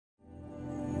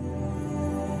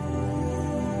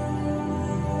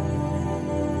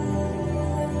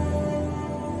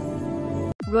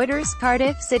Reuters.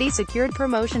 Cardiff City secured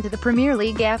promotion to the Premier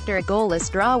League after a goalless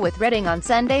draw with Reading on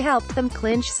Sunday helped them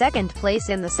clinch second place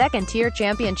in the second-tier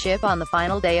championship on the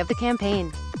final day of the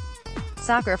campaign.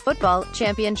 Soccer Football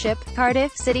Championship,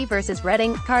 Cardiff City vs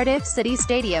Reading, Cardiff City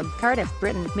Stadium, Cardiff,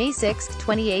 Britain, May 6,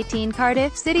 2018.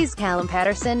 Cardiff City's Callum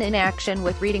Paterson in action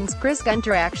with Reading's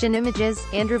Gunter. Action images.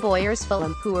 Andrew. Boyers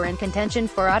Fulham, who were in contention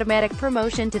for automatic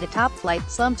promotion to the top flight,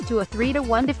 slumped to a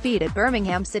 3-1 defeat at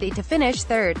Birmingham City to finish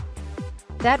third.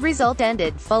 That result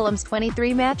ended Fulham's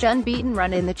 23-match unbeaten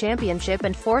run in the championship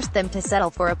and forced them to settle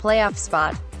for a playoff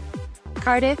spot.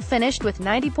 Cardiff finished with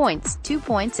 90 points, 2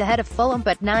 points ahead of Fulham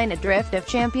but 9 adrift of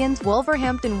champions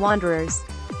Wolverhampton Wanderers.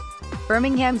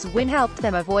 Birmingham's win helped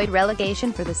them avoid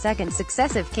relegation for the second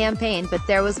successive campaign, but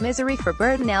there was misery for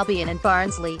Burton Albion and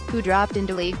Barnsley, who dropped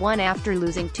into League One after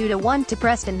losing 2-1 to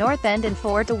Preston North End and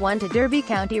 4-1 to Derby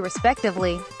County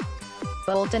respectively.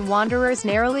 Bolton Wanderers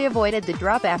narrowly avoided the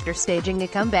drop after staging a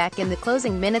comeback in the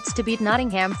closing minutes to beat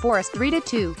Nottingham Forest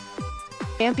 3-2.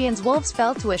 Champions Wolves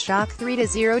fell to a shock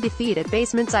 3-0 defeat at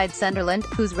basement side Sunderland,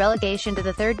 whose relegation to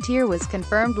the third tier was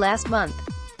confirmed last month.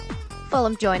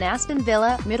 Fulham join Aston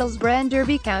Villa, Middlesbrough and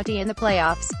Derby County in the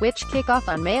playoffs, which kick off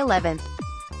on May 11.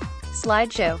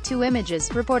 Slideshow. 2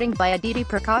 images. Reporting by Aditi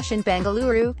Prakashan,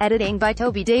 Bengaluru. Editing by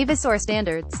Toby Davis. Or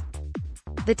Standards.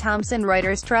 The Thomson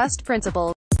Reuters Trust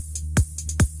Principal.